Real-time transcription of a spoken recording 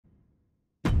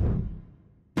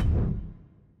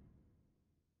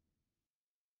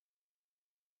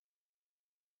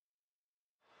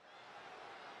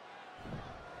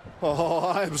Oh,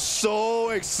 I'm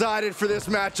so excited for this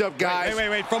matchup, guys.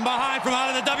 Wait. From behind, from out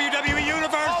of the WWE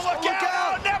Universe. Oh, look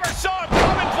out. Oh, never saw him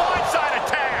coming. Blindside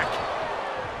attack.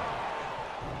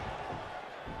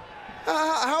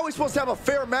 How are we supposed to have a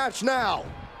fair match now?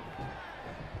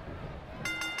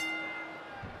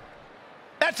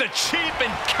 That's a cheap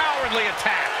and cowardly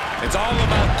attack. It's all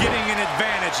about getting an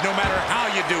advantage, no matter how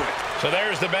you do it. So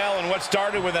there's the bell, and what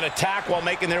started with an attack while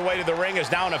making their way to the ring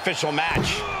is now an official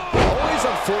match. Always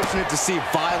unfortunate to see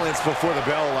violence before the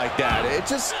bell like that. It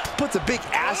just puts a big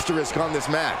asterisk on this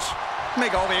match.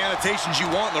 Make all the annotations you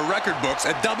want in the record books.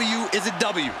 A W is a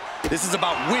W. This is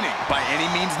about winning by any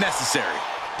means necessary.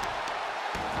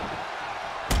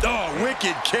 Oh,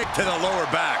 wicked kick to the lower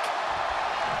back.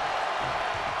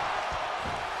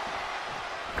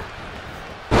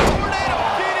 Tornado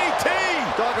DDT!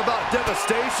 Talk about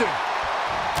devastation.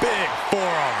 Big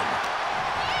forearm.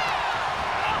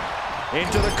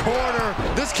 Into the corner.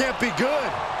 This can't be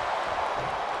good.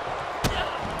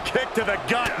 Kick to the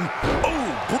gut.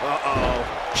 Ooh. Uh-oh.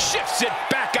 Shifts it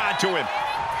back onto him.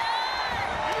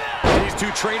 These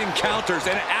two trading counters,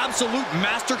 an absolute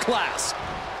masterclass.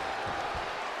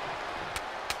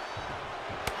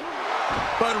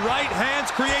 But right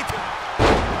hands create.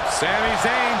 Sami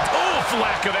Zayn. Oof,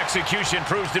 lack of execution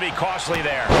proves to be costly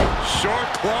there. Short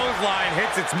clothesline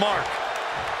hits its mark.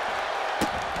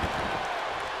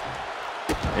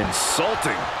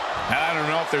 Insulting. I don't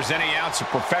know if there's any ounce of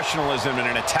professionalism in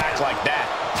an attack like that.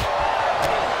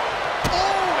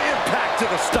 Oh, impact to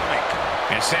the stomach.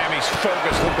 And Sami's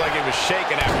focus looked like it was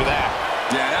shaken after that.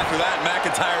 Yeah, and after that,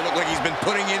 McIntyre looked like he's been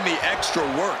putting in the extra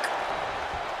work.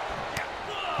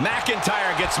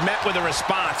 McIntyre gets met with a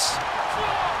response.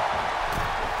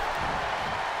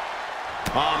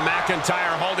 Oh,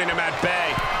 McIntyre holding him at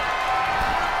bay.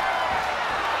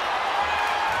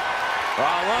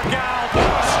 Oh, look out.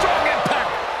 Strong impact.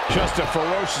 Just a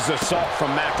ferocious assault from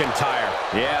McIntyre.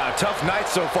 Yeah, tough night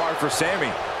so far for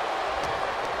Sami.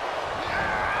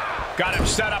 Got him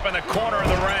set up in the corner of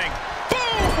the ring.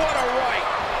 Boom, what a right.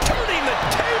 Turning the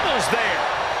tables there.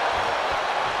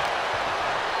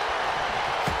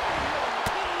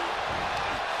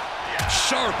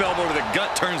 Sharp elbow to the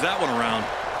gut turns that one around.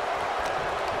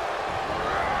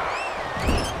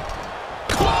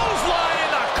 Clothesline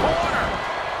in the corner.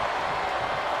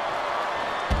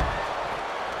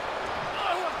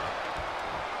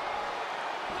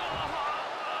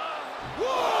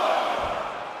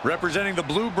 Representing the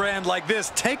blue brand like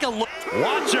this, take a look.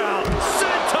 Watch out.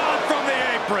 Senton from the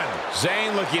apron.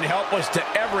 Zayn looking helpless to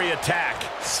every attack.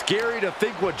 Scary to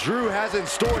think what Drew has in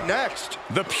store next.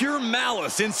 The pure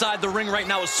malice inside the ring right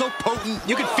now is so potent,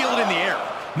 you can feel it in the air.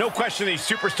 No question these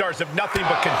superstars have nothing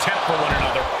but contempt for one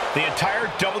another. The entire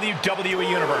WWE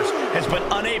Universe has been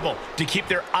unable to keep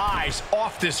their eyes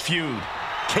off this feud.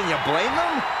 Can you blame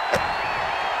them?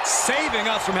 Saving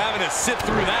us from having to sit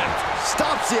through that.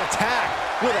 Stops the attack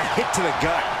with a hit to the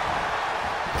gut.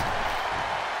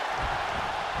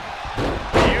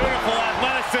 Beautiful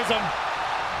athleticism.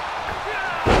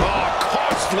 Oh,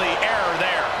 costly error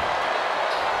there.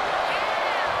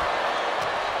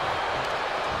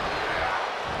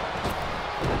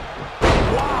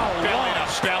 Wow, Belly to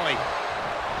belly.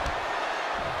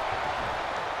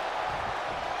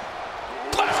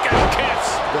 Glasgow kiss.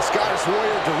 The Scottish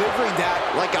Warrior delivering that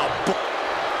like a...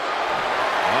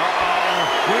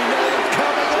 We know it's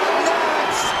coming up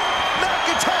next.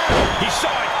 McIntyre. He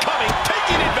saw it coming,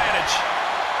 taking advantage.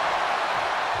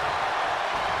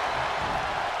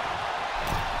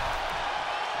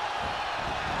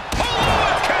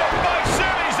 Oh, kick by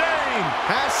Sami Zayn.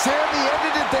 Has Sami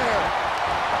ended it there?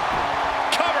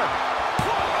 Cover.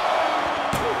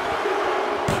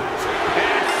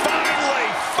 And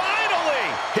finally,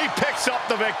 he picks up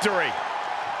the victory.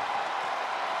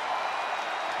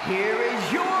 Here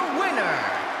is your winner,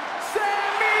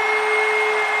 Sami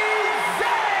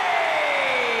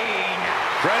Zayn!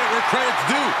 Credit where credit's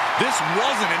due. This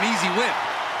wasn't an easy win.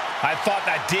 I thought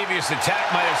that devious attack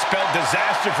might have spelled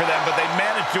disaster for them, but they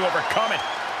managed to overcome it.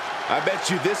 I bet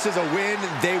you this is a win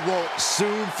they won't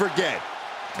soon forget.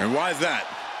 And why is that?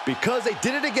 Because they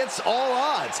did it against all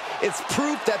odds. It's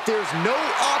proof that there's no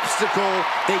obstacle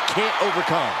they can't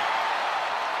overcome.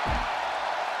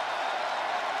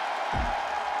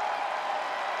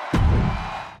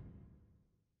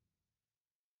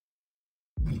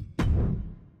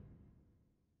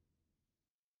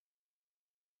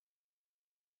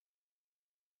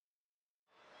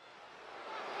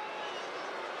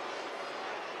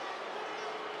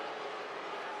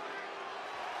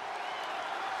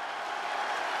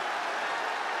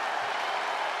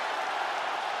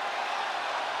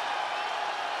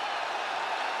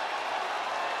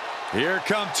 Here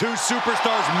come two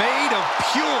superstars made of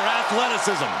pure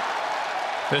athleticism.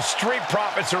 The Street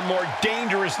Profits are more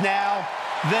dangerous now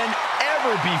than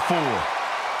ever before.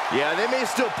 Yeah, they may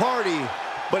still party,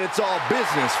 but it's all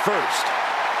business first.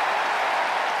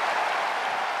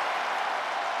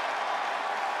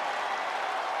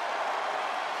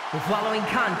 The following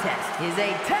contest is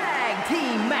a tag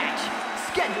team match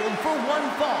scheduled for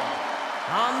one fall.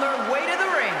 On their way to the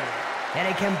ring, at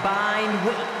a combined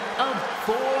weight of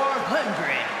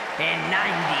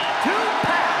 492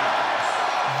 pounds,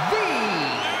 the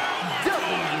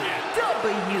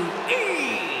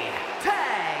WWE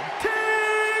Tag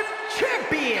Team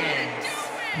Champions,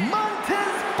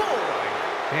 Montez Ford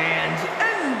and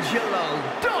Angelo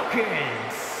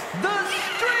Dawkins, the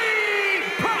Street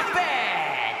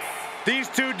Profits. These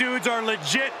two dudes are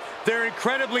legit. They're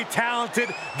incredibly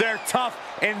talented, they're tough,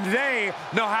 and they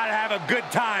know how to have a good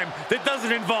time that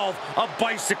doesn't involve a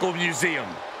bicycle museum.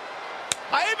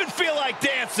 I even feel like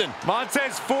dancing.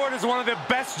 Montez Ford is one of the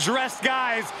best dressed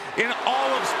guys in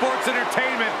all of sports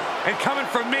entertainment, and coming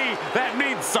from me, that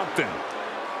means something.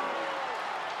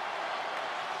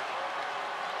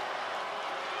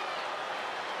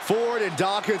 Ford and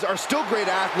Dawkins are still great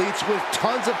athletes with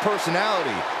tons of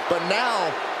personality, but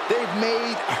now they've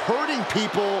made hurting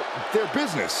people their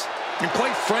business. And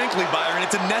quite frankly, Byron,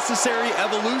 it's a necessary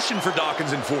evolution for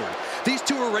Dawkins and Ford. These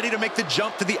two are ready to make the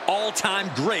jump to the all-time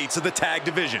greats of the tag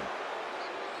division.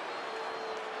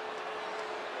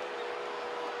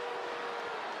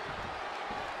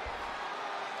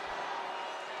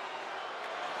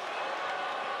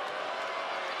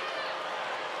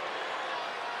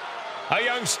 A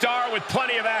young star with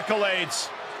plenty of accolades.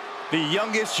 The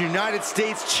youngest United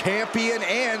States champion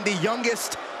and the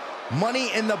youngest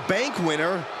Money in the Bank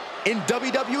winner in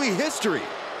WWE history.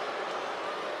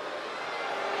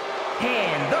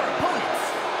 And their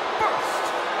opponents, first,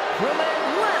 from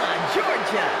Atlanta,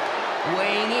 Georgia,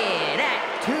 weighing in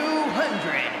at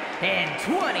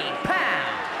 220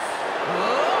 pounds,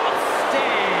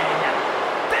 Austin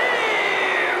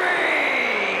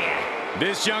Theory!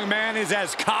 This young man is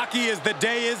as cocky as the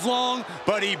day is long,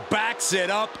 but he backs it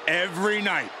up every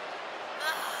night.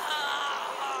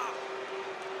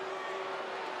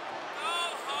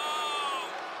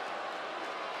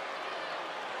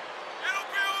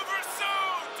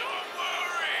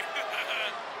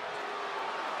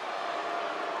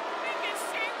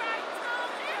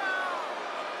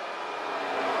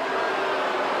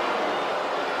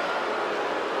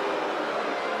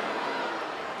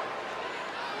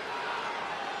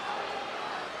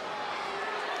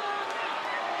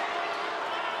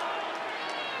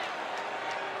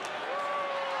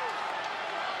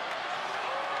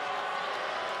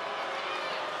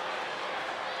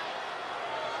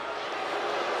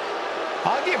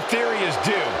 I'll give Theory his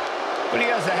due, but he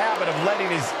has a habit of letting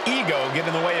his ego get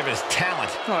in the way of his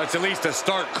talent. Well, it's at least a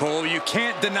start, Cole. You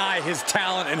can't deny his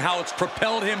talent and how it's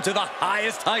propelled him to the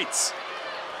highest heights.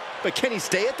 But can he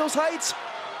stay at those heights,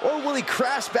 or will he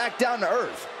crash back down to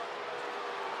earth?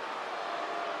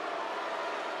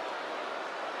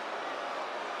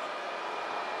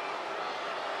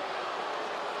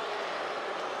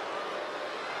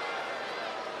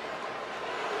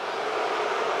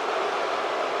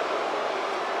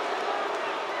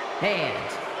 And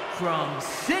from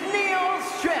Sydney,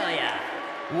 Australia,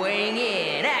 weighing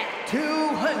in at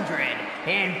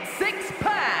 206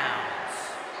 pounds,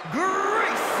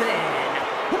 Grayson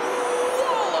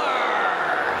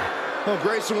Waller! Well,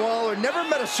 Grayson Waller never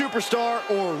met a superstar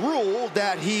or rule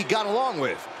that he got along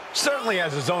with. Certainly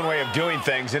has his own way of doing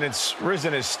things, and it's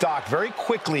risen his stock very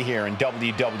quickly here in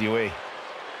WWE.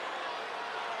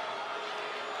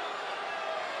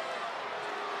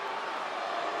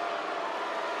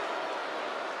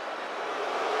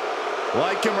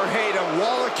 Like him or hate him,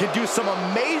 Waller can do some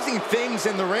amazing things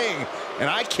in the ring, and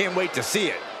I can't wait to see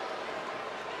it.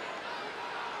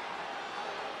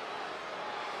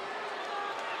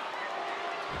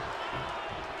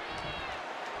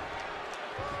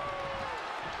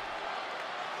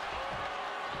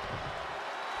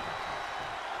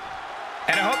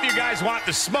 And I hope you guys want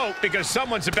the smoke, because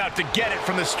someone's about to get it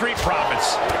from the Street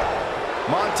Profits.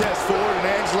 Montez Ford and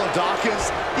Angelo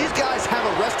Dawkins, these guys have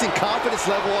a resting confidence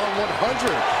level on 100,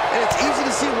 and it's easy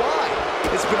to see why.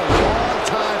 It's been a long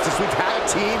time since we've had a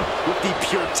team with the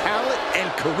pure talent and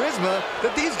charisma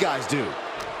that these guys do.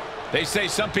 They say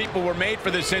some people were made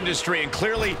for this industry, and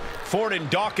clearly Ford and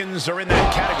Dawkins are in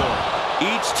that category.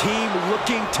 Each team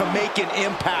looking to make an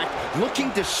impact,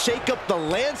 looking to shake up the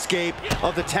landscape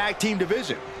of the tag team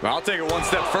division. Well, I'll take it one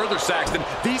step further, Saxton.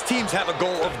 These teams have a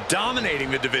goal of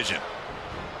dominating the division.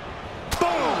 Boom!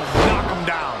 Knock him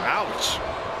down. Ouch.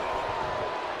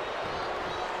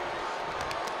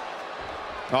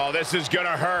 Oh, this is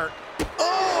gonna hurt.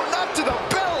 Oh, not to the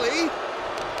belly.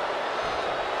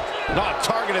 Not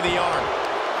target of the arm.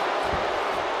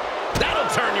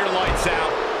 That'll turn your lights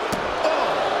out.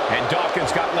 Oh. And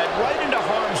Dawkins got led right into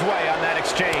harm's way on that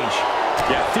exchange.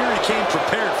 Yeah, Theory came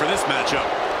prepared for this matchup.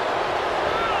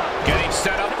 Getting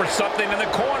set up for something in the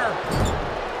corner.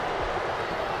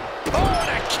 Oh,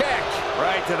 and a kick.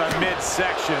 Right to the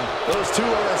midsection. Those two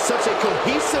are in such a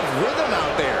cohesive rhythm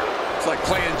out there. It's like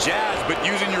playing jazz, but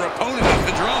using your opponent as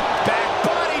the drum. Back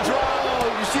body drop.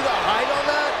 Oh, you see the height on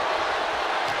that?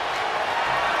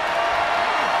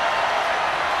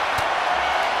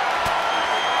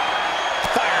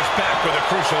 Fires back with a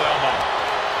crucial elbow.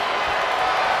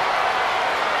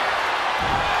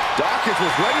 Dawkins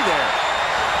was ready there.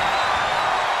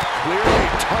 Clearly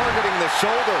targeting the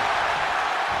shoulder.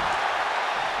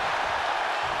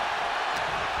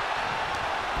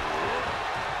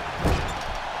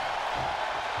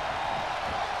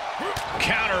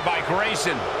 Counter by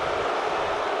Grayson.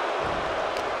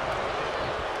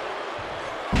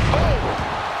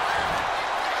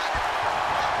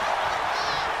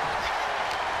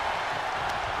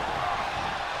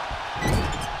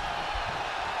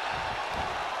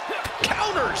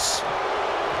 Counters.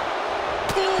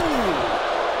 Ooh.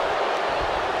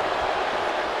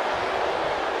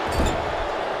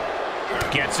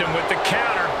 Gets him with the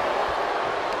counter.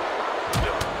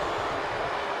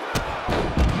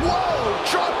 Whoa,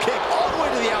 drop kick all the way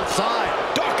to the outside.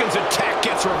 Dawkins' attack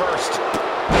gets reversed.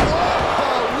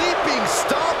 Whoa, leaping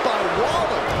stomp by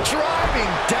Waller.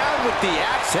 Driving down with the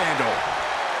axe handle.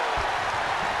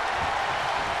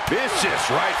 Vicious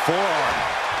right forearm.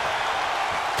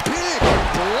 Big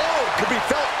blow could be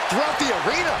felt throughout the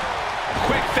arena.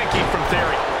 Quick thinking from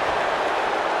Theory.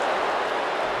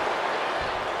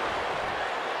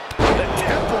 The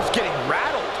temple's getting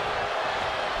rattled.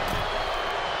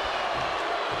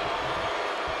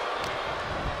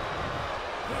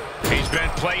 He's been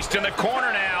placed in the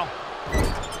corner now.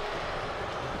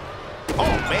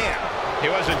 Oh, man. He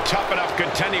wasn't tough enough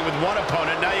contending with one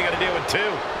opponent. Now you got to deal with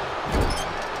two.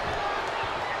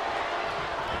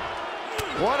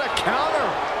 What a counter.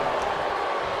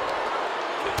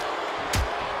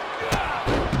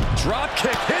 Drop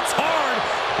kick hits hard,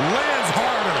 lands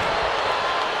harder.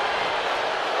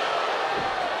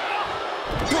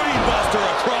 Brainbuster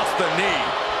across the knee.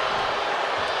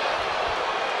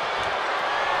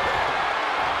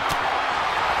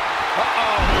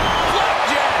 Uh-oh.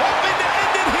 Flapjack. Hoping to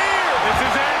end it here. This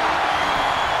is it.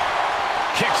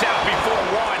 Kicks out before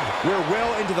one. We're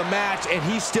well into the match, and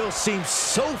he still seems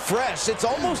so fresh. It's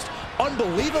almost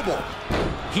unbelievable.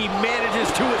 He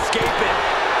manages to escape it.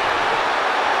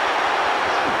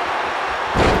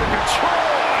 Control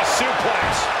on a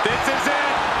suplex. This is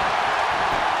it.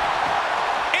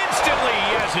 Instantly,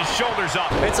 he has his shoulders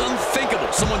up. It's unthinkable.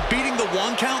 Someone beating the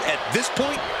 1 count at this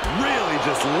point, really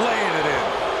just laying it in.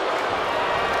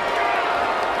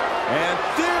 And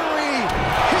Theory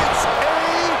hits a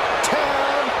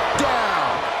town down.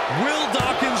 Will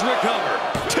Dawkins recover?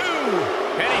 2.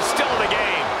 And he's still in the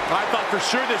game. I thought for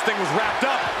sure this thing was wrapped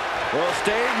up. Well,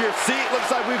 stay in your seat.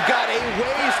 Looks like we've got a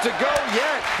ways to go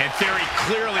yet. And Theory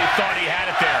clearly thought he had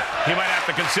it there. He might have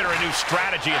to consider a new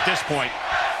strategy at this point.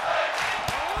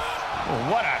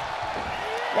 Oh, what a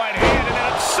right hand and then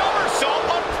a somersault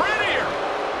on prettier.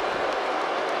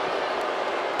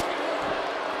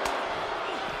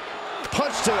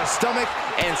 Punch to the stomach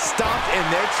and stopped in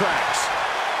their tracks.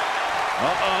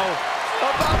 Uh-oh.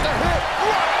 About to hit.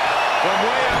 From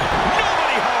way up,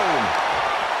 nobody home.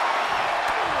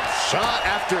 Shot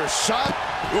after shot.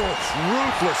 Oof,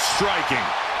 ruthless striking.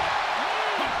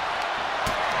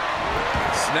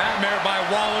 Snapmare by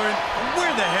Waller.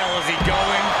 Where the hell is he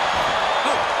going?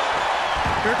 Oh,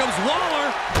 here comes Waller.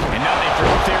 And nothing for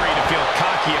Theory to feel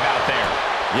cocky about there.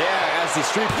 Yeah, as the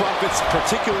Street Profits'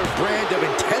 particular brand of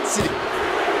intensity.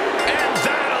 And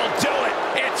that'll do it.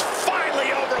 It's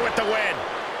finally over with the win.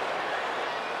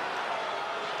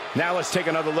 Now let's take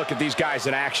another look at these guys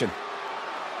in action.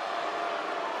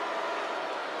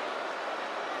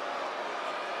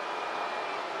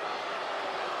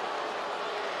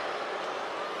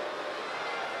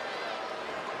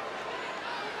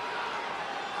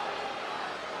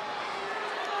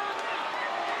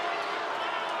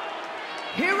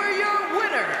 Here are your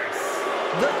winners,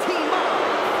 the team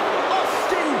of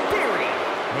Austin Theory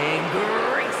and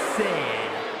Grayson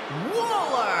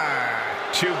Waller.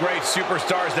 2 great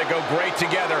superstars that go great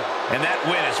together, and that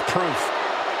win is proof.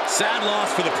 Sad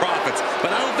loss for the Profits,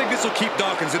 but I don't think this will keep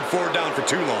Dawkins in 4 down for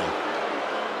too long.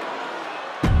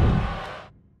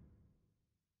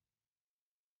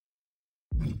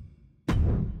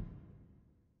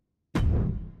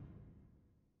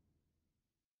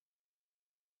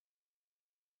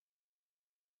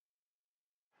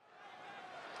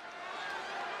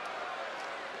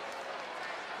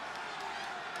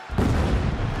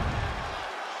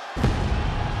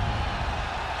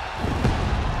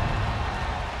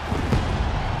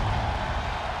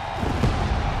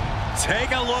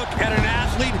 take a look at an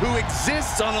athlete who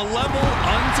exists on a level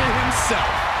unto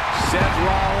himself. Seth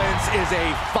Rollins is a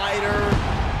fighter,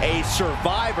 a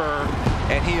survivor,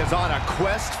 and he is on a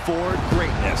quest for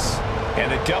greatness.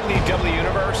 And the WWE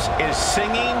Universe is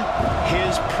singing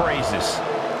his praises.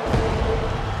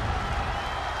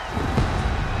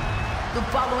 The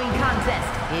following contest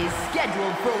is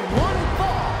scheduled for one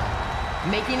fall.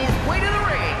 Making his way to the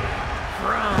ring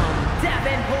from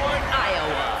Davenport,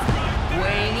 Iowa,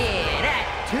 weighing in at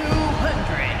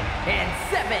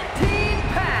 217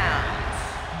 pounds,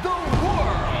 the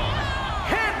World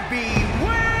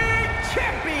Heavyweight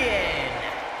Champion,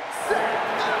 Seth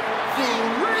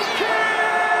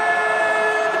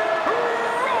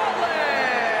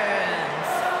Rollins.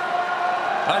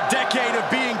 A decade of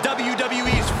being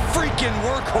WWE's freaking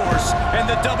workhorse, and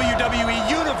the WWE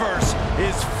Universe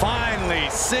is finally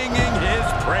singing his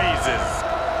praises.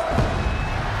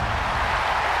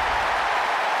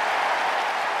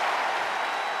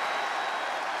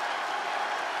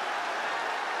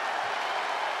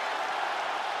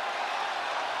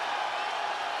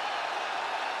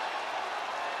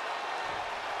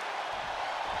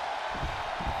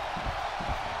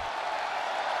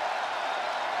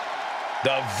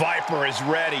 The Viper is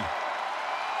ready.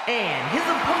 And his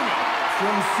opponent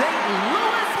from St.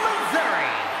 Louis,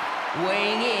 Missouri,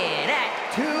 weighing in at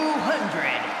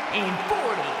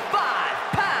 245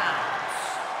 pounds,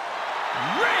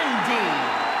 Randy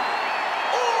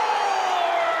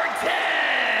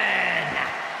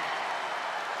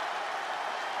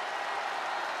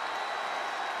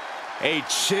Orton. A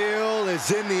chill is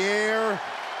in the air.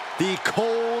 The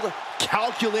cold,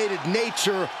 calculated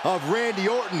nature of Randy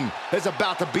Orton is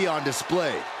about to be on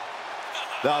display.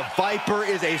 The Viper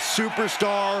is a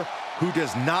superstar who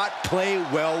does not play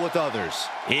well with others.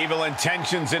 Evil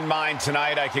intentions in mind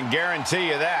tonight, I can guarantee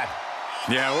you that.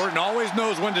 Yeah, Orton always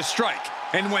knows when to strike,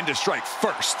 and when to strike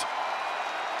first.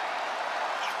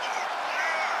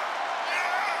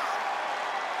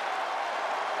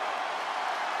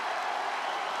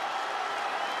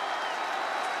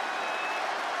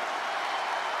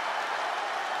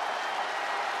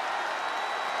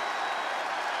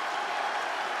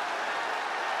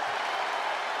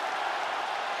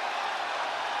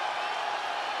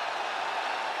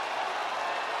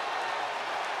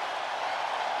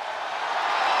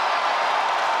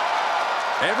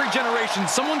 Every generation,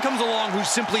 someone comes along who's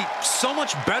simply so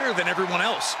much better than everyone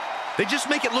else. They just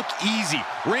make it look easy.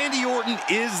 Randy Orton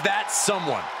is that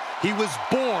someone. He was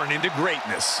born into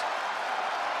greatness.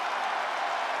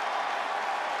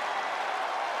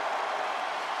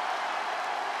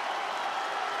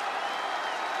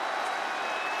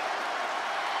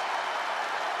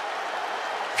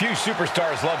 Few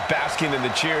superstars love basking in the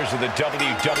cheers of the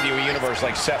WWE Universe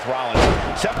like Seth Rollins.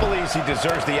 Seth believes he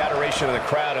deserves the adoration of the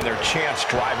crowd and their chants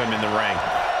drive him in the ring.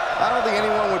 I don't think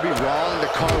anyone would be wrong to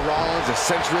call Rollins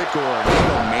eccentric or an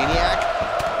egomaniac,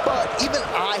 but even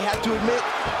I have to admit,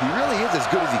 he really is as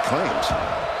good as he claims.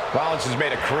 Rollins has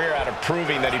made a career out of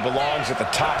proving that he belongs at the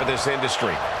top of this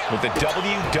industry. With the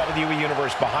WWE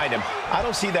Universe behind him, I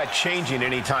don't see that changing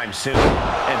anytime soon.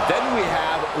 And then we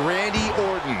have Randy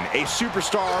Orton, a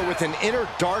superstar with an inner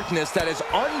darkness that is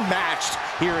unmatched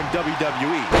here in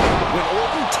WWE. When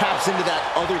Orton taps into that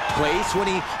other place, when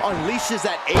he unleashes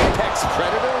that apex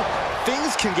predator,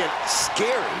 things can get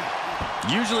scary.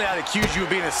 Usually I'd accuse you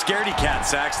of being a scaredy cat,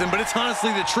 Saxton, but it's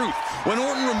honestly the truth. When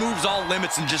Orton removes all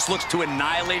limits and just looks to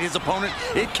annihilate his opponent,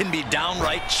 it can be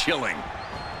downright chilling.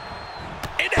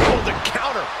 Enabled the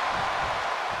counter.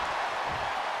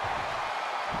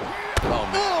 Oh,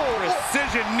 man. Oh,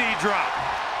 precision knee drop.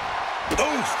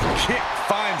 Oof, kick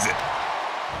finds it.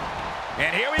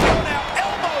 And here we go now,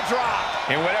 elbow drop.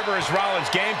 And whatever his Rollins'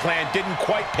 game plan didn't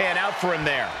quite pan out for him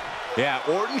there. Yeah,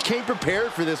 Orton came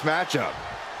prepared for this matchup.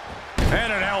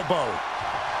 And an elbow.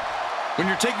 When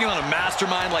you're taking on a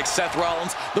mastermind like Seth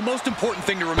Rollins, the most important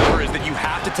thing to remember is that you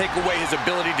have to take away his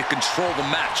ability to control the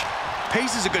match.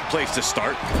 Pace is a good place to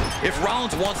start. If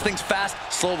Rollins wants things fast,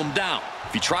 slow them down.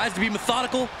 If he tries to be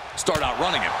methodical, start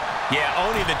outrunning him. Yeah,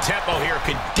 owning the tempo here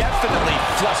could definitely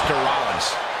fluster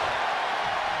Rollins.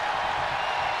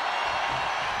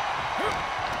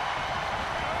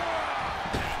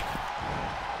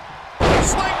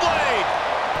 Sling blade!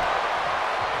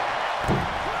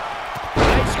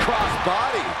 Nice cross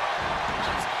body.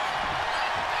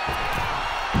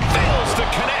 Fails to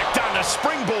connect on the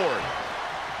springboard.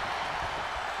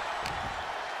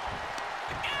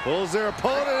 Pulls their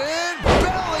opponent in,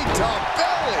 belly to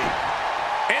belly.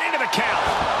 And into the count.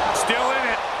 Still in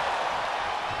it.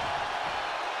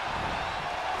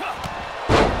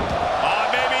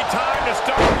 Maybe time to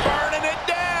start burning it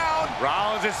down.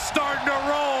 Rollins is starting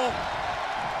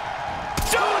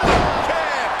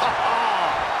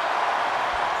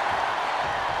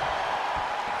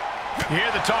You hear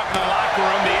the talk in the locker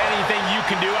room, the anything you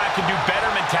can do, I can do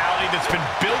better mentality that's been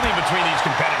building between these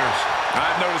competitors.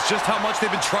 I've noticed just how much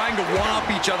they've been trying to one-up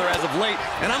each other as of late,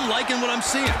 and I'm liking what I'm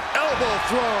seeing. Elbow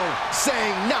thrown,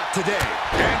 saying not today.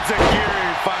 And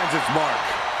Zagiri finds its mark.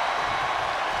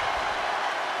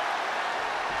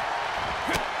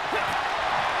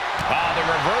 The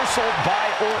reversal by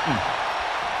Orton.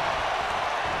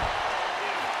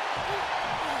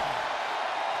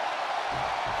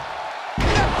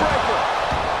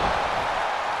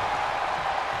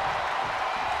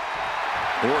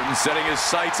 Orton setting his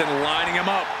sights and lining him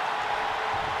up.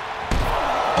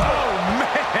 Oh,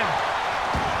 man.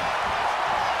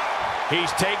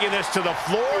 He's taking this to the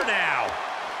floor now.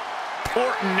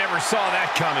 Orton never saw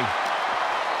that coming.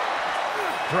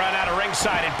 Thrown out of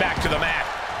ringside and back to the mat.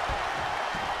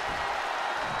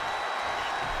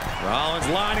 Rollins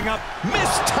lining up.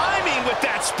 Missed timing with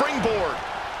that springboard.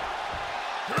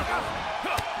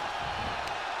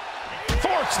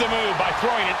 Forced the move by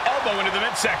throwing an elbow into the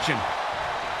midsection.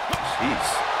 Jeez.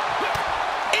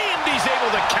 And he's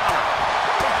able to counter.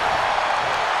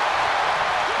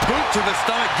 Boot to the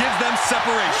stomach gives them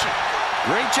separation.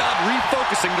 Great job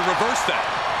refocusing to reverse that.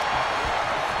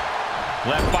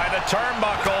 Left by the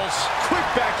turnbuckles. Quick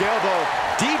back elbow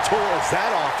detours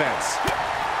that offense.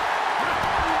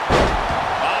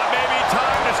 Maybe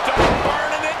time to start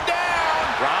burning it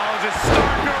down. Rollins is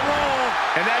starting to roll.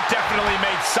 And that definitely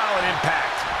made solid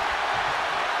impact.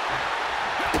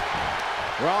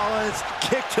 Rollins,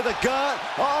 kick to the gut,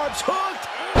 arms hooked,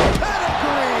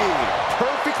 pedigree!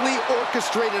 Perfectly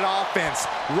orchestrated offense.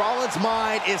 Rollins'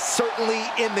 mind is certainly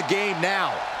in the game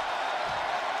now.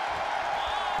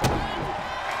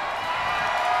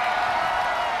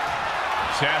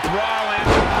 Seth Rollins.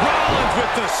 Rollins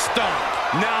with the stomp.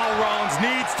 Now Rollins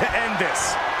needs to end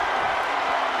this.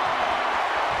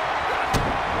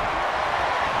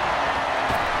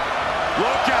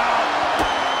 Look out.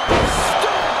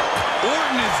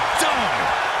 Orton is done.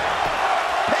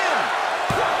 Pin!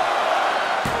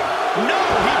 No,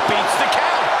 he beats the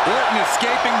count. Orton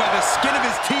escaping by the skin of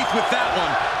his teeth with that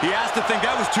one. He has to think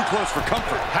that was too close for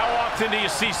comfort. How often do you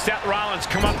see Seth Rollins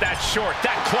come up that short,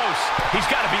 that close? He's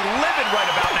got to be livid right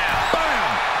about now.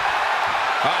 Bam!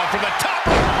 From the top,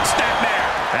 snapmare.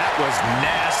 That was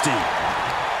nasty.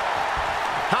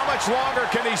 How much longer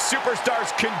can these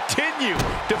superstars continue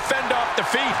to fend off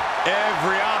defeat?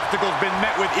 Every obstacle's been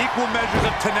met with equal measures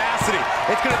of tenacity.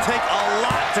 It's going to take a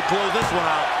lot to close this one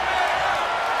out.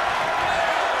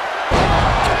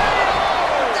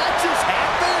 That just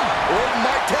happened! Orton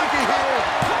might take it here.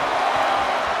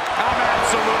 I'm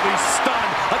absolutely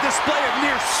stunned. A display of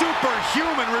near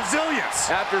superhuman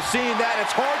resilience. After seeing that,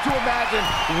 it's hard to imagine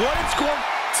what it's going to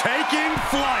Taking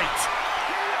flight.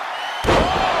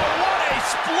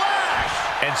 Splash!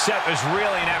 And Seth is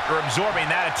reeling after absorbing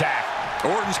that attack.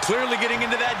 Orton's clearly getting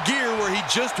into that gear where he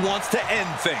just wants to end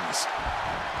things.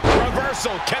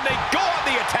 Reversal. Can they go on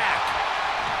the attack?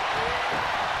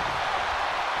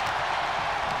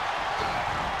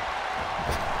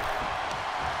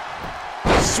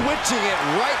 switching it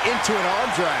right into an arm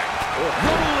drag.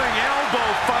 Rolling elbow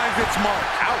finds its mark.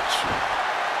 Ouch.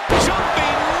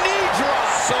 Jumping knee drop.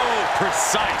 So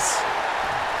precise.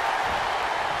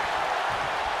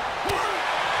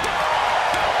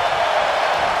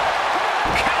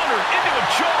 Countered into a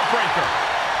jawbreaker.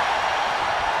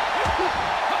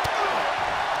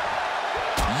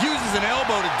 Uses an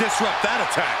elbow to disrupt that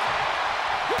attack.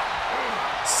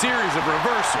 Series of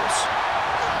reversals.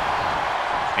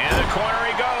 In the corner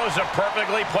he goes, a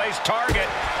perfectly placed target.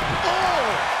 Oh,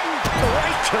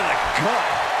 right to the gut.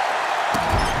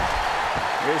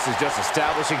 This is just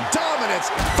establishing dominance,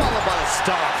 followed by a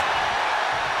stomp.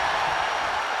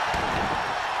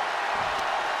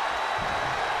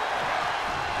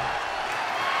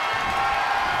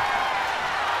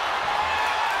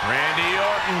 Randy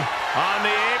Orton on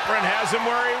the apron, has him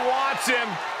where he wants him.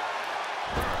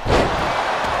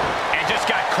 And just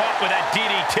got caught with that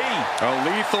DDT. A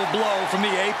lethal blow from the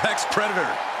Apex Predator.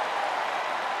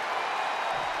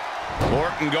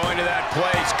 Orton going to that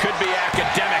place could be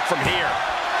academic from here.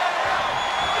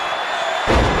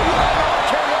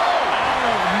 Out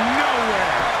of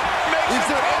nowhere. Is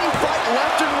there any fight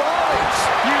left in Rollins?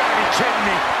 You gotta be kidding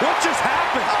me. What just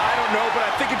happened? I don't know, but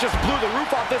I think it just blew the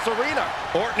roof off this arena.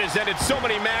 Orton has ended so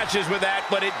many matches with that,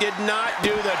 but it did not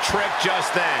do the trick just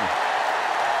then.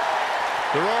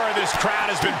 The roar of this crowd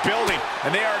has been building,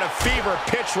 and they are at a fever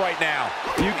pitch right now.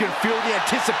 You can feel the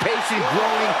anticipation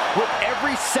growing with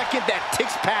every second that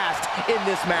ticks past in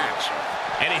this match.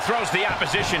 And he throws the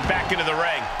opposition back into the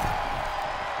ring.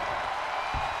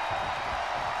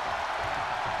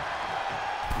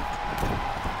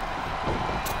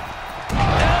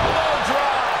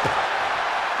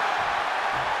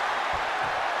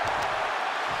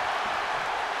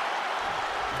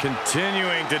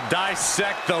 Continuing to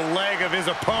dissect the leg of his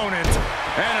opponent,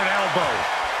 and an elbow.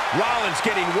 Rollins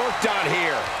getting worked on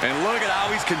here. And look at how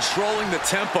he's controlling the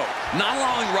tempo, not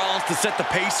allowing Rollins to set the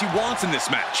pace he wants in this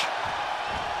match.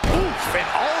 Oof, and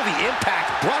all the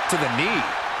impact brought to the knee.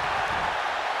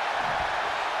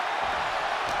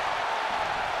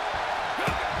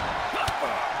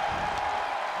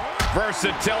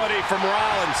 Versatility from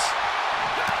Rollins.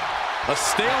 A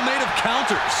stalemate of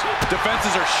counters.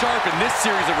 Defenses are sharp in this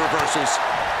series of reversals.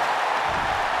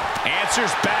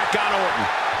 Answers back on Orton.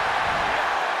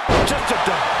 Just a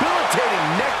debilitating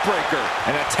neck breaker.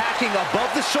 And attacking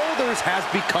above the shoulders has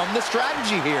become the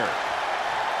strategy here.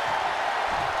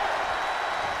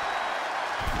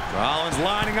 Rollins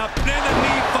lining up, and the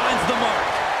knee finds the mark.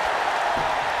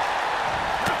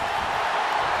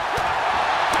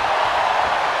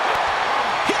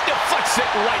 He deflects it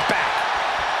right back.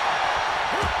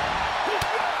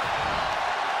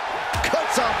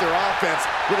 Cuts off their offense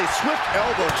with a swift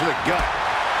elbow to the gut.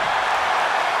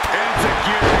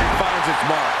 Enzuigiri finds its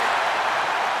mark.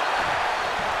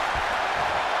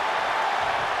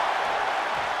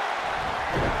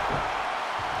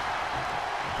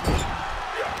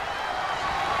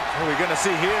 What are we going to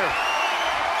see here?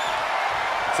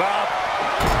 It's up.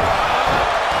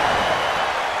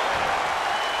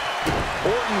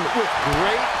 Orton with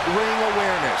great ring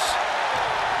awareness.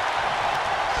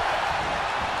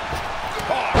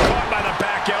 Oh, caught by the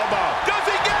back elbow. Does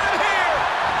he get him here?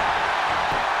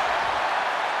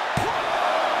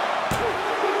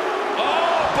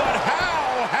 Oh, but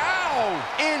how?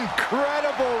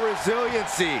 Incredible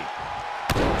resiliency.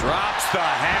 Drops the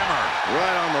hammer.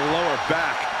 Right on the lower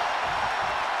back.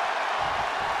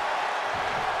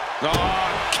 Oh,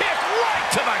 kick right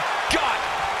to the gut.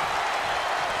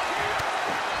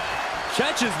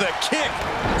 Catches the kick.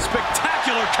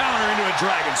 Spectacular counter into a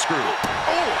dragon screw.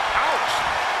 Oh, ouch.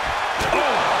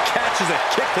 Oh, catches a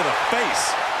kick to the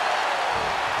face.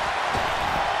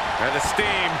 And the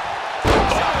steam.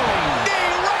 Oh, knee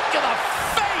right to the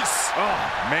face. Oh,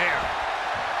 man.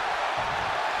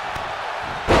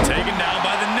 Taken down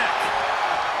by the neck.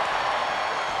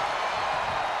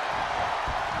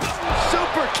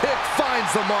 Super kick finds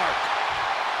the mark.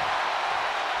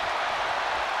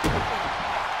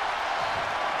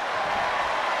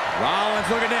 Rollins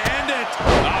looking to end it.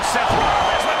 Oh, Seth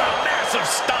Rollins with a massive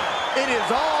stomp. It is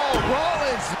all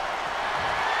Rollins.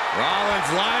 Rollins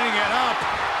lining it up.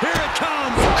 Here it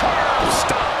comes. Curb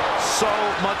stomp. So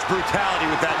much brutality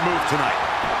with that move tonight.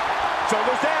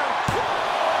 Shoulders down.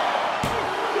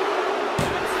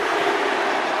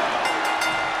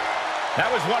 That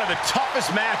was one of the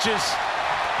toughest matches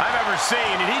I've ever seen,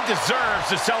 and he deserves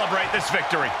to celebrate this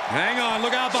victory. Hang on,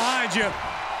 look out behind you.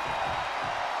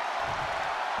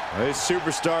 This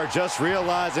superstar just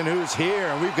realizing who's here,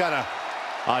 and we've got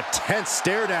a tense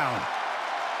stare down.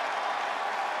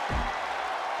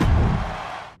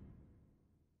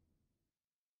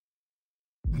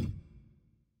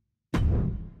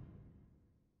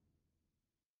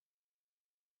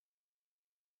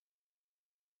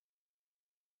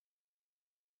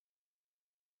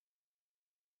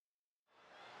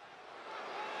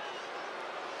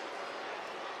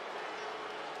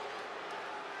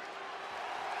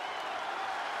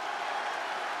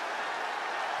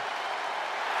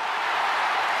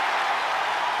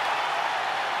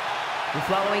 The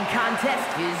following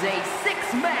contest is a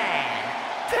six-man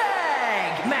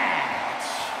tag match.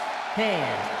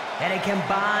 And at a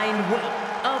combined weight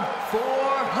of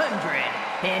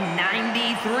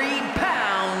 493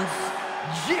 pounds,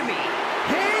 Jimmy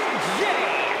and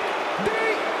Jay, the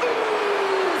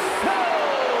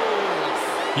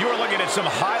Usos. You are looking at some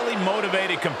highly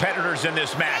motivated competitors in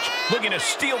this match, looking to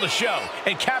steal the show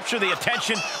and capture the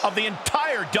attention of the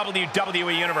entire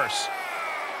WWE Universe.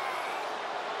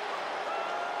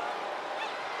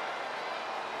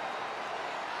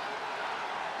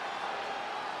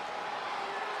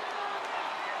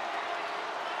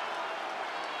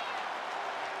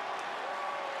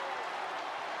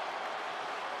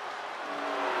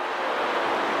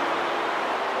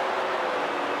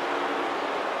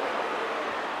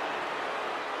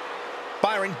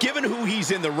 Byron, given who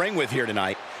he's in the ring with here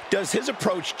tonight, does his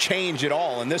approach change at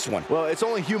all in this one? Well, it's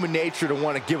only human nature to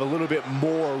want to give a little bit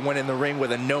more when in the ring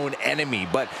with a known enemy,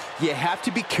 but you have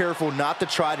to be careful not to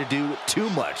try to do too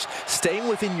much. Staying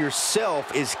within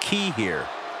yourself is key here.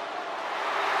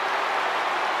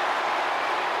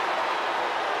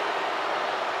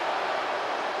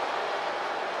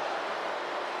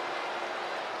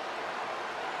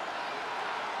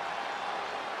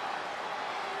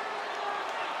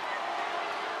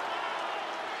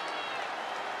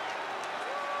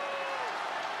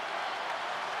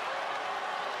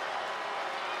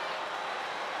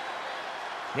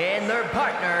 And their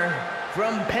partner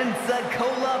from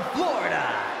Pensacola,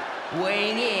 Florida,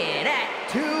 weighing in at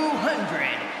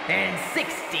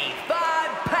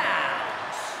 265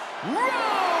 pounds, Roman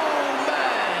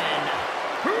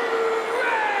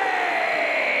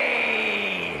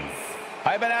Reigns!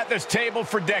 I've been at this table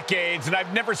for decades, and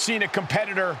I've never seen a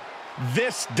competitor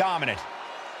this dominant.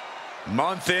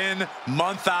 Month in,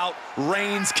 month out,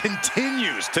 Reigns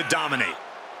continues to dominate.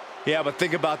 Yeah, but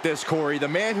think about this, Corey. The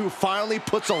man who finally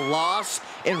puts a loss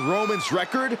in Roman's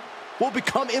record will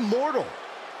become immortal.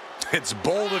 It's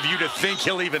bold of you to think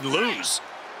he'll even lose.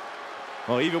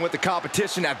 Well, even with the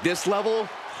competition at this level,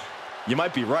 you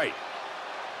might be right.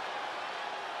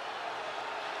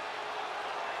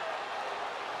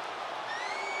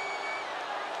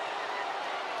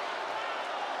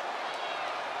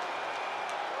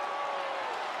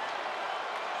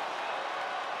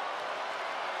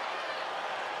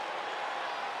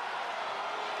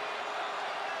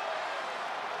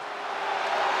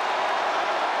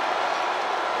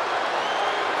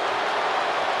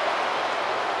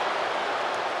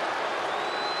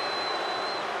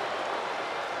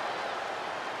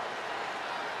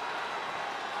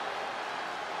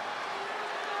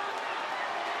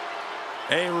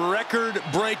 A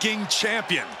record-breaking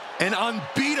champion, an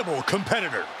unbeatable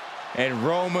competitor. And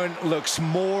Roman looks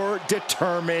more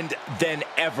determined than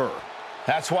ever.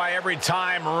 That's why every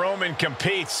time Roman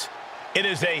competes, it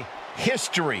is a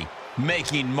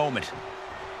history-making moment.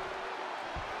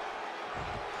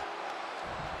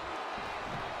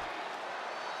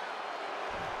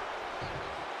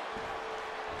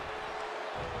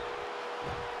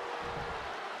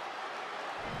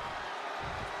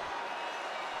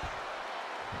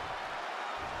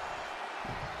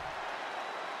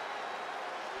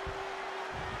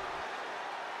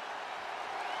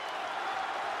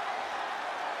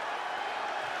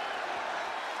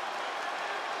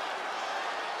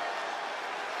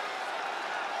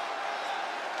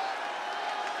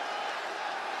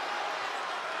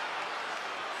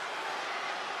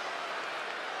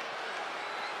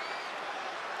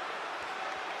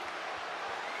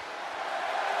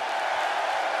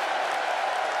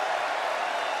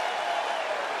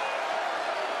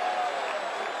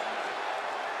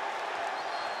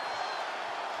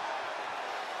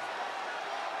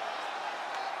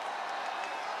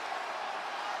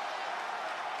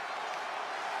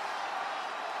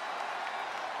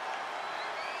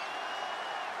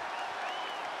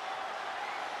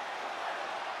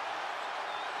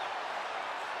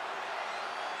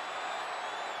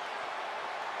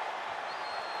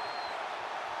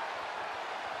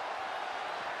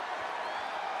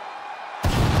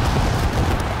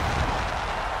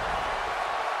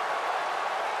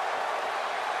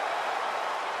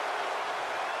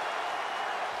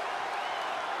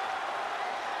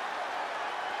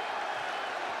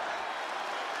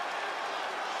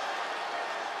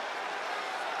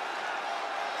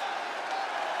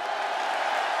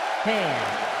 And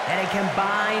at a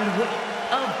combined weight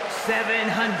of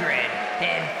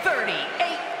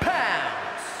 738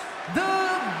 pounds,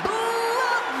 the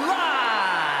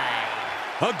Bloodline!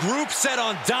 A group set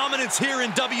on dominance here in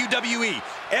WWE.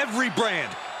 Every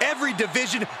brand, every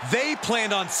division, they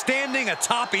planned on standing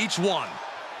atop each one.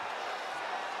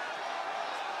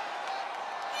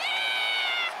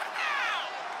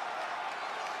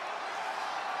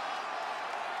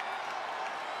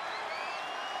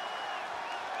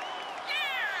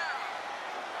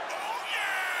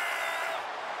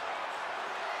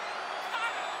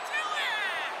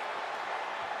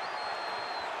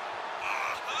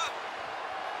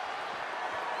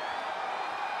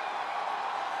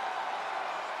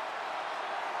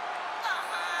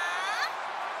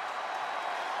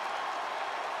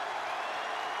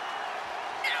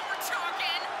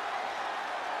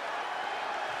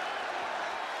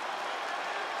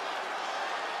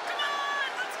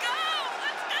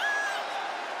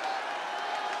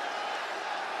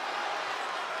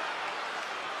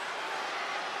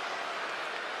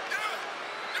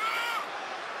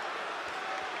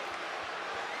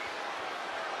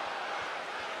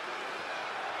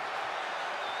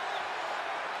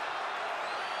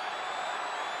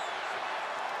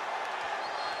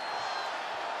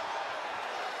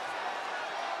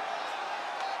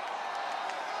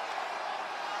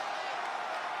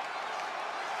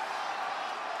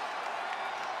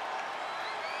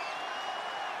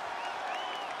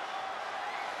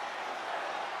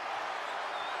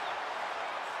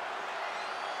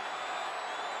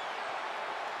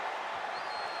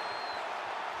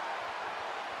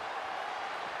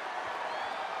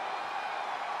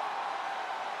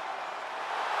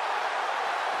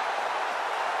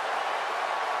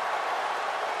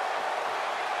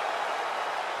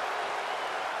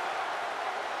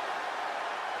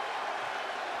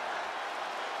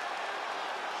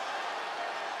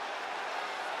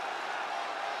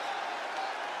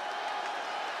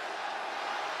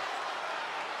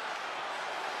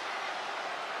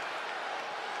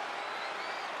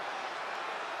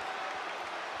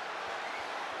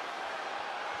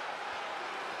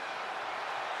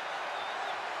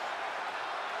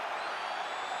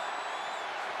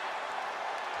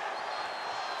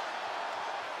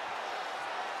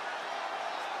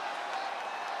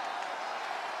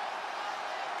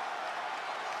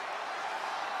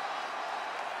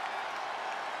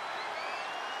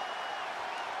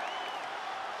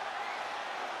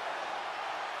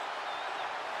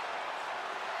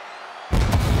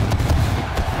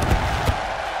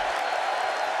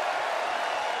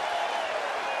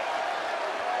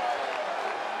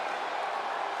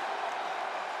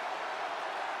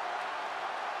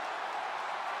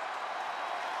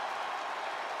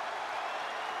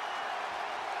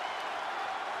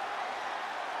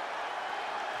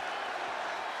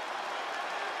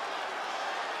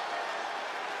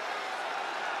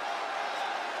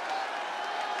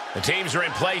 The teams are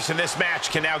in place, and this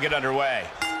match can now get underway.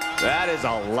 That is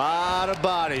a lot of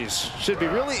bodies. Should be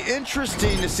really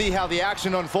interesting to see how the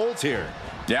action unfolds here.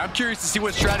 Yeah, I'm curious to see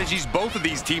what strategies both of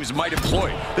these teams might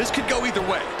employ. This could go either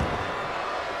way.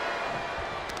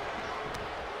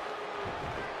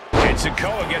 And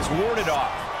Sikoa gets warded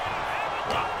off.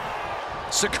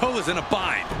 Sikoa's in a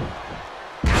bind.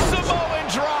 Samoan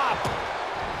drop.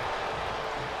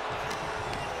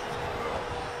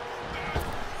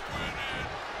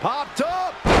 Popped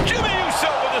up. Jimmy Uso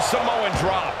with a Samoan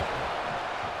drop.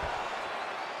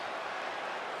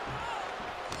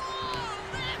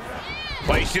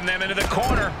 Placing them into the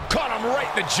corner. Caught him right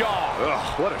in the jaw.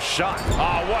 Ugh, what a shot.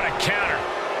 Oh, what a counter.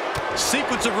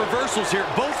 Sequence of reversals here.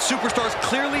 Both superstars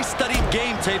clearly studied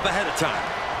game tape ahead of time.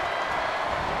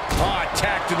 Oh,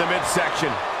 attacked in the midsection.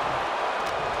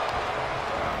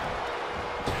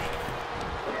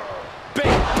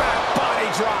 Big back body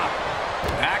drop.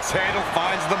 Axe handle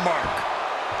finds the mark.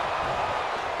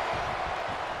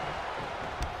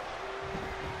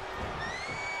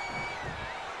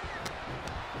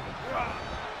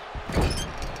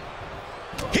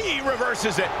 He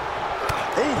reverses it.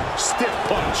 Ooh, stiff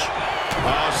punch.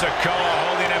 Oh, Sikoa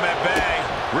holding him at bay.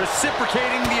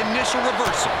 Reciprocating the initial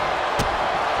reversal.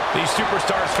 These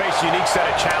superstars face a unique set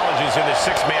of challenges in this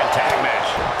six-man tag match.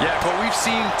 Yeah, but we've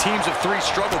seen teams of three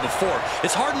struggle before.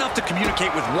 It's hard enough to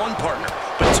communicate with one partner,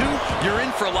 but two, you're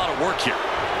in for a lot of work here.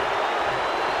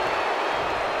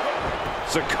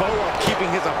 Sikoa keeping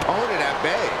his opponent at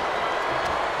bay.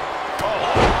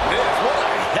 Oh, this, what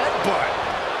a headbutt.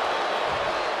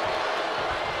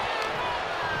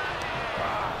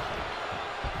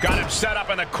 Got him set up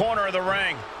in the corner of the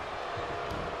ring.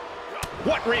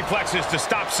 What reflexes to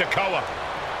stop Sikoa?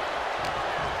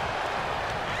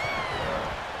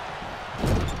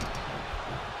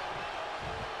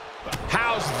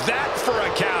 How's that for a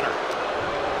counter?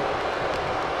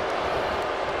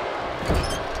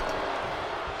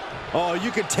 Oh, you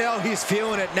can tell he's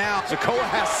feeling it now. Sikoa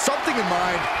has something in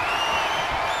mind.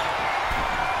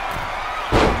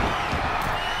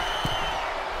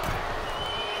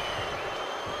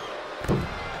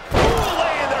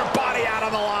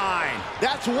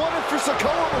 That's won it for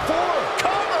Sikoa before.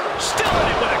 Cover! Still in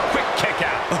it with a quick kick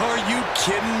out. Are you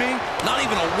kidding me? Not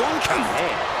even a one count.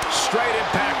 Straight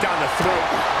impact on the throat.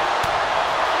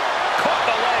 Caught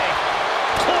the leg.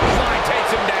 Clothesline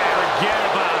takes him down. Forget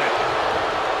about it.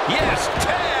 Yes,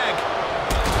 tag.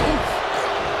 Oof.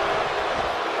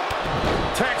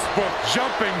 Textbook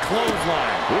jumping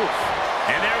clothesline. Oof.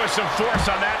 And there was some force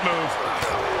on that move.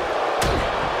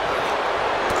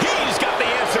 He's got the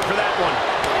answer for that one.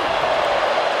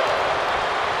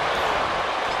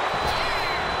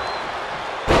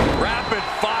 Rapid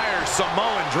fire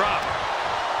Samoan drop.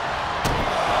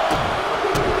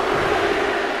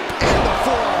 And the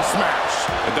forearm smash.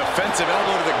 A defensive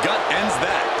elbow to the gut ends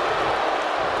that.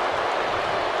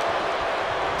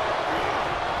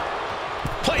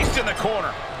 Placed in the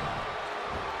corner.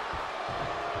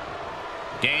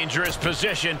 Dangerous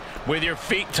position with your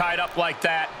feet tied up like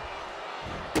that.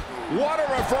 What a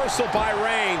reversal by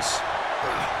Reigns.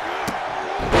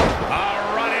 A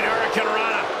running Hurricane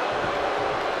Rana.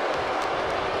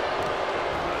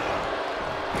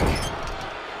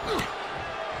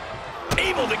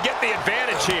 Able to get the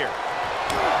advantage here.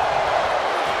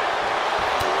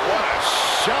 What a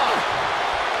shot.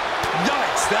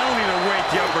 Yikes, that'll either wake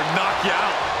you up or knock you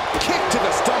out. Kick to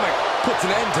the stomach puts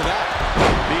an end to that.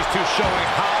 These two showing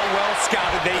how well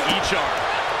scouted they each are.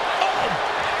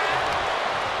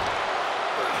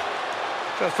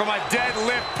 Just from a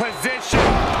deadlift position.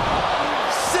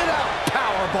 Sit out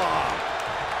powerbomb.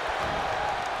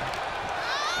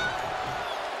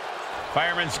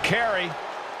 Fireman's carry.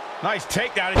 Nice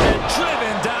takedown.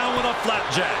 Driven down with a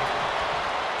flapjack.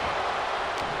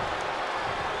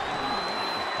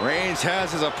 Reigns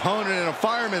has his opponent in a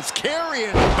fireman's carry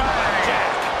and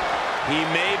Bang! He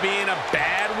may be in a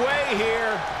bad way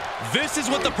here. This is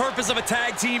what the purpose of a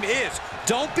tag team is.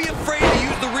 Don't be afraid to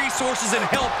use the resources and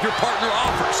help your partner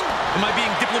offers. Am I being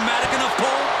diplomatic enough,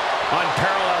 Cole?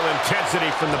 Unparalleled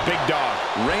intensity from the big dog.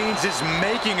 Reigns is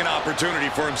making an opportunity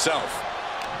for himself.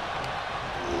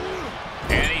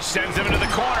 And he sends him into the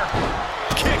corner.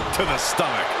 Kick to the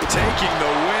stomach. Taking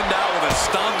the wind out with a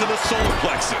stomp to the solar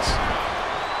plexus.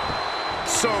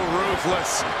 so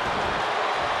ruthless.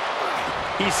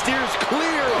 He steers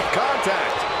clear of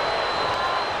contact.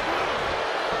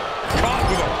 Caught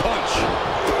with a punch.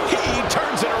 He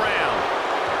turns it around.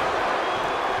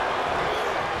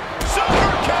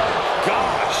 Super kick.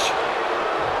 Gosh.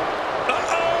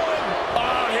 Uh-oh.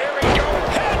 Oh, here we go.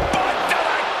 Headbutt to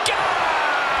the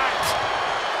gut.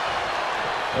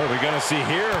 Are we going to see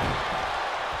here?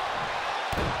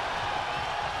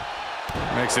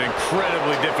 Makes it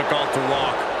incredibly difficult to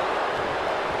walk.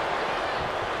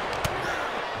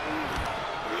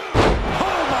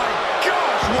 Oh my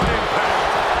gosh, what impact!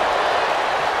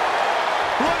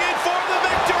 Looking for the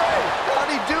victory! How'd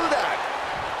he do that?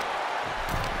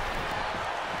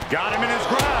 Got him in his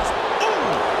grasp. Ooh!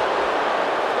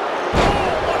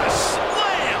 Oh, what a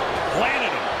slam!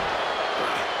 Planted him.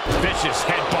 Vicious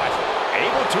headbutt.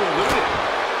 Able to elude it.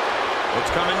 What's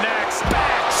coming next?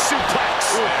 Back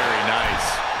suplex. Ooh, very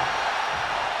nice.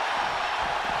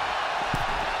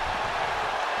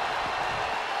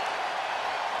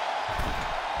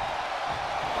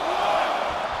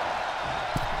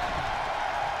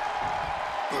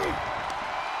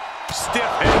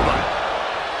 Stiff headbutt.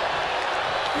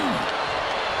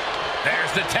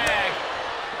 There's the tag.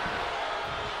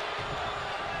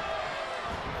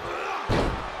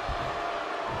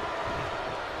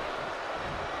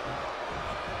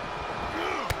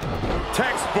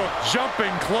 Textbook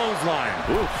jumping clothesline.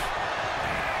 Oof.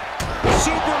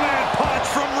 Superman punch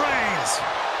from Reigns.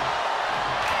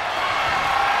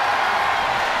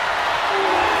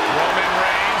 Roman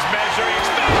Reigns measuring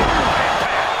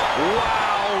impact.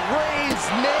 Wow, Reigns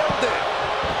nailed it.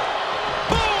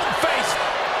 Boom, face.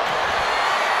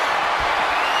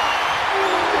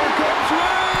 Here comes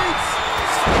Reigns.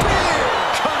 Spear.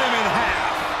 Cut him in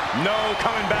half. No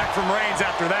coming back from Reigns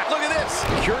after that. Look at this.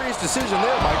 Curious decision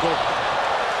there, Michael.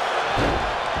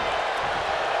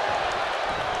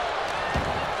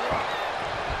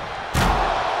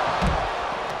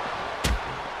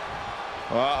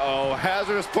 Uh-oh,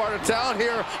 hazardous part of town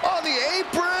here on the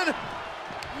apron.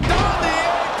 On the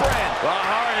apron. The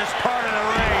hardest part of the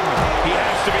ring. He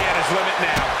has to be at his limit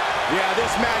now. Yeah,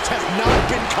 this match has not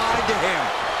been kind to him.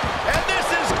 And this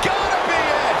has got to be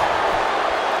it.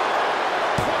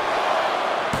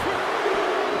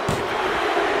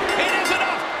 It is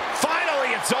enough.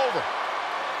 Finally, it's over.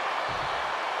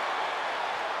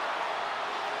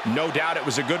 No doubt it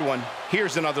was a good one.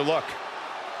 Here's another look.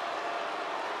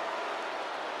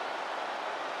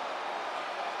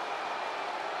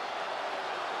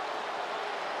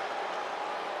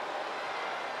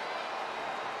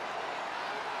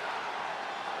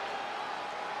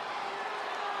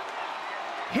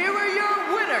 Here are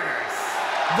your winners,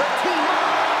 the team of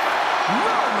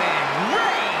Roman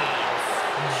Reigns,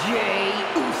 Jey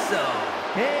Uso,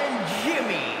 and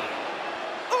Jimmy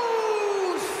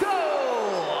Uso.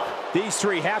 These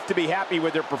three have to be happy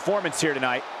with their performance here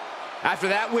tonight. After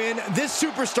that win, this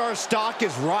superstar stock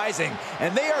is rising,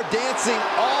 and they are dancing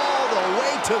all the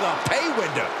way to the pay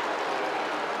window.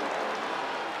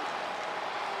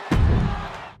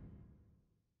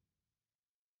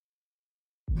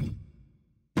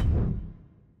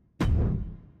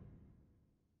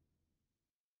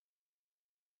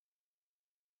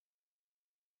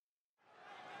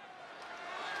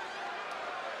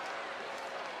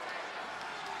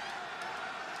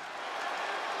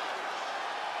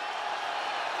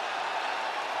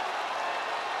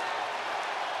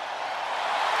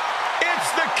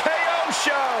 It's the KO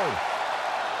show.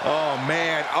 Oh,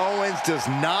 man, Owens does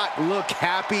not look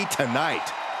happy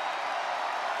tonight.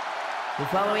 The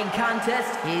following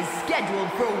contest is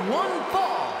scheduled for one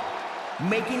fall.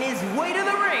 Making his way to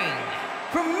the ring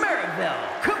from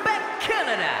Mariville, Quebec,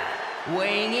 Canada.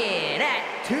 Weighing in at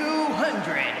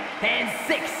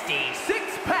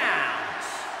 266 pounds,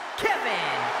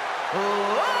 Kevin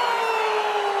Owens.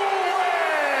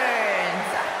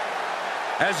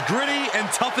 As gritty and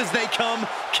tough as they come,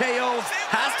 KO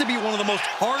has to be one of the most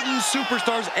hardened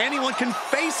superstars anyone can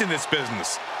face in this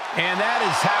business. And that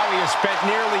is how he has spent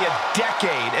nearly a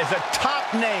decade as a top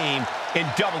name in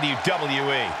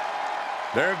WWE.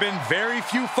 There have been very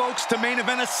few folks to main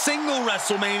event a single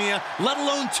WrestleMania, let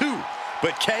alone two.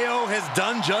 But KO has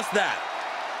done just that.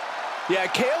 Yeah,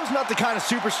 KO's not the kind of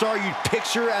superstar you'd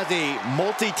picture as a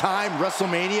multi-time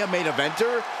WrestleMania main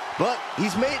eventer, but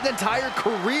he's made an entire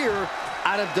career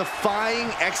out of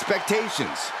defying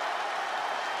expectations.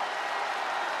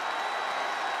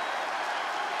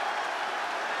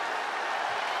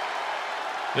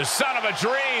 The son of a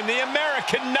dream, the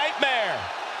American Nightmare.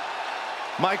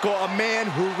 Michael, a man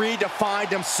who redefined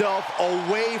himself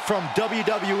away from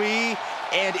WWE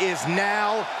and is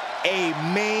now a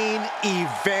main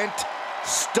event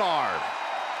star.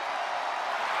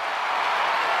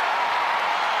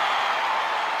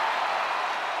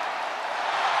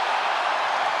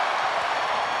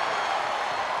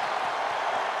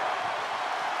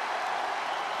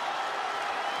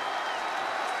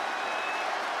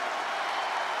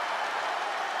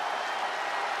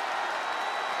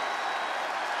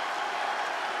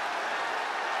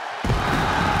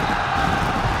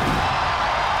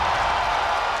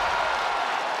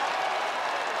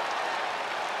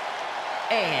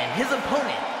 And his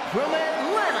opponent from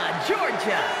Atlanta,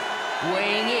 Georgia,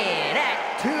 weighing in at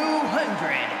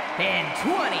 220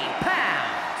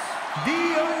 pounds,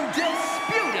 the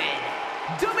undisputed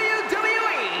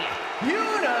WWE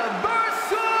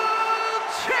Universal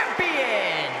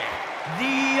Champion,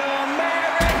 the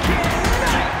American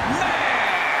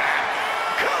Nightmare,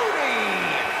 Cody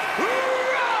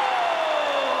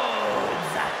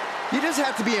Rhodes. You just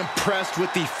have to be impressed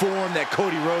with the form that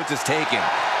Cody Rhodes has taken.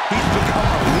 He's become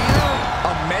a leader,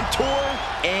 a mentor,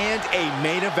 and a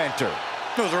main eventer.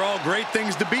 Those are all great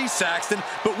things to be, Saxton,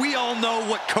 but we all know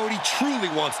what Cody truly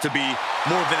wants to be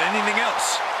more than anything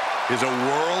else is a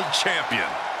world champion.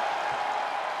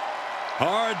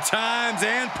 Hard times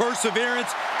and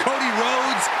perseverance, Cody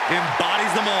Rhodes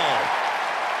embodies them all.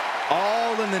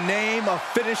 All in the name of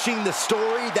finishing the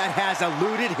story that has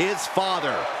eluded his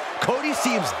father. Cody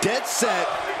seems dead set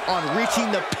on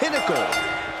reaching the pinnacle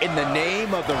in the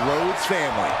name of the Rhodes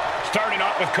family. Starting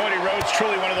off with Cody Rhodes,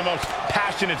 truly one of the most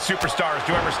passionate superstars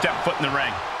to ever step foot in the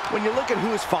ring. When you look at who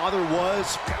his father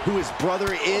was, who his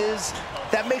brother is,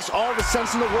 that makes all the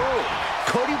sense in the world.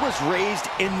 Cody was raised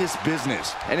in this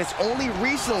business, and it's only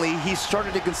recently he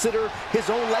started to consider his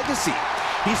own legacy.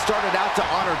 He started out to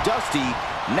honor Dusty.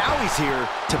 Now he's here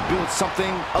to build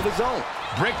something of his own.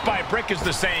 Brick by brick, as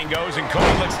the saying goes, and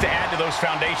Cody looks to add to those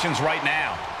foundations right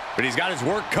now. But he's got his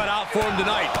work cut out for him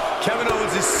tonight. Kevin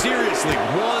Owens is seriously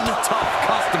one tough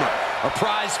customer. A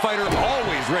prize fighter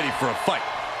always ready for a fight.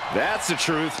 That's the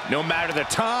truth. No matter the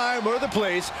time or the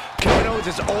place, Kevin Owens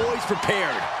is always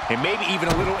prepared and maybe even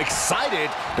a little excited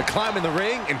to climb in the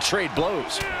ring and trade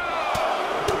blows.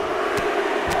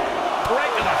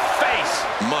 Right to the face.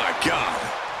 My God.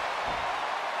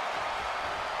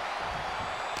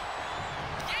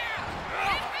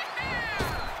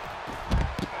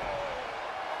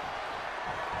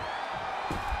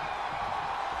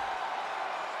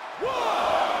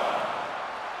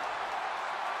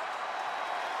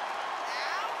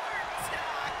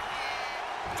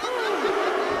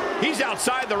 He's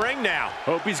outside the ring now.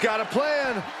 Hope he's got a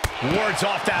plan. Wards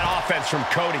off that offense from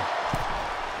Cody.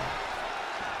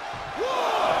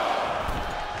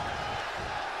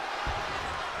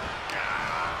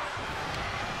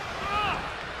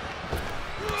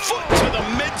 Foot to the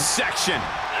midsection.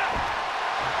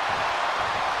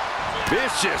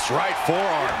 Vicious right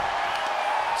forearm.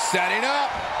 Setting up.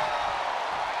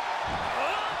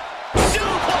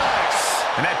 Suplex.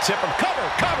 And that tip of cover.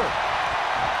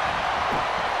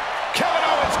 Kevin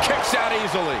Owens kicks out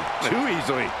easily. Too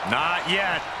easily. Not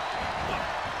yet.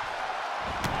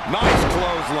 Nice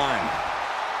clothesline.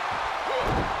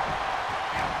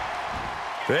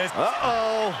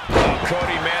 Uh-oh. Oh,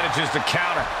 Cody manages to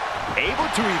counter. Able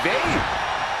to evade.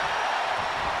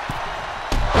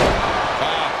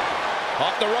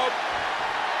 Off the rope.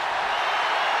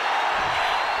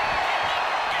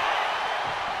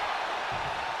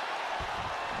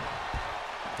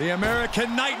 The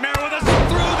American Nightmare with us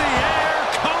through the air.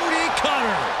 Cody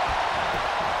cutter.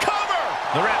 Cover.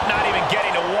 The ref not even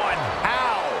getting to one.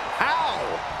 Ow.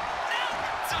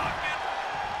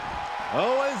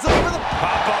 Owens over the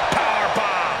Pop-up power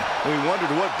bomb. We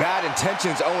wondered what bad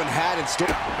intentions Owen had in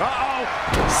store. Uh-oh.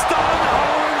 Stun.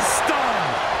 Owens stun.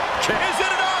 Is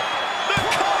it enough? The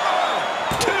cover.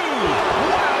 Two.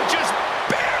 Wow, just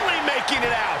barely making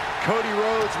it out. Cody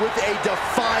Rhodes with a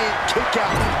defiant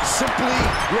kickout, simply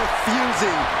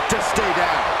refusing to stay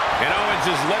down. And Owens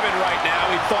is livid right now.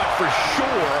 He thought for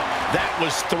sure that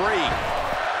was three.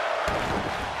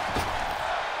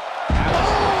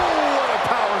 Oh, what a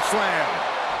power slam.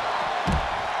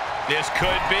 This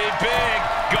could be big.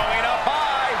 Going up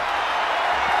high.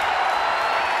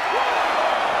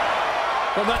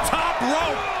 From the top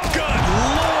rope. Good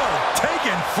Lord.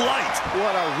 Taking flight.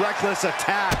 What a reckless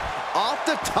attack. Off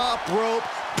the top rope,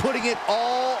 putting it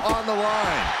all on the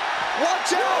line.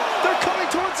 Watch out! They're coming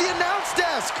towards the announce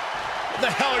desk. What the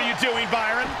hell are you doing,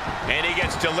 Byron? And he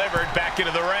gets delivered back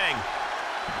into the ring.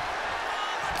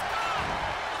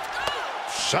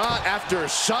 Shot after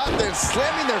shot, then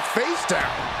slamming their face down.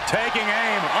 Taking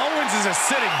aim. Owens is a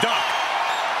sitting duck.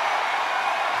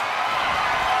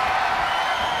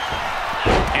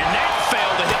 And that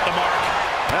failed to hit the mark.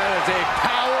 That is a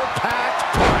power-packed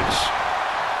punch.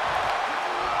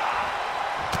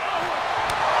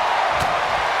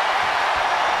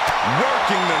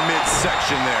 Working the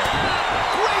midsection there.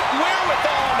 Great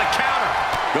wherewithal on the counter.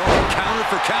 Going counter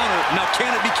for counter. Now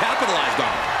can it be capitalized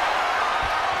on?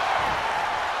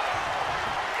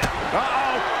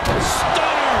 Uh-oh.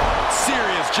 Stunner.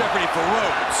 Serious jeopardy for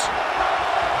Rhodes.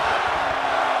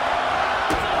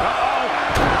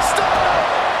 Stunner!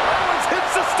 Owens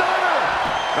hits the stunner!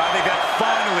 I think that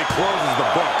finally really closes the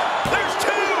book. There's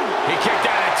two! He kicked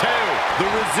out at two. The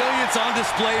resilience on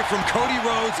display from Cody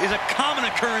Rhodes is a common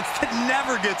occurrence that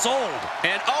never gets old.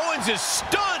 And Owens is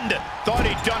stunned. Thought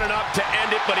he'd done enough to end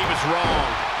it, but he was wrong.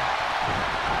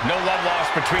 No love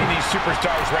lost between these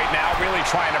superstars right now, really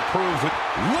trying to prove.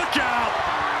 Look out!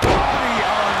 Body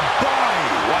on body.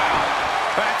 Wow.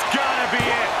 That's gotta be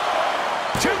it.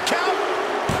 2 count.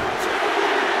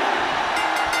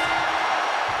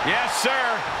 Yes, sir.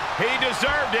 He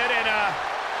deserved it, and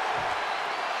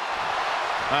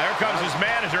here comes his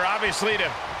manager, obviously, to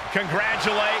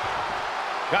congratulate.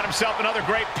 Got himself another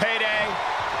great payday.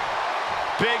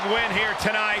 Big win here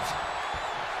tonight.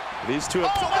 These two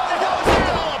have... Oh, what the hell is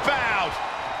that all about?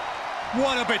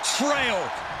 What a betrayal.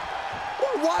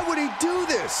 Why would he do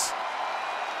this?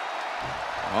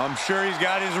 I'm sure he's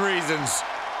got his reasons.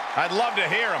 I'd love to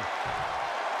hear him.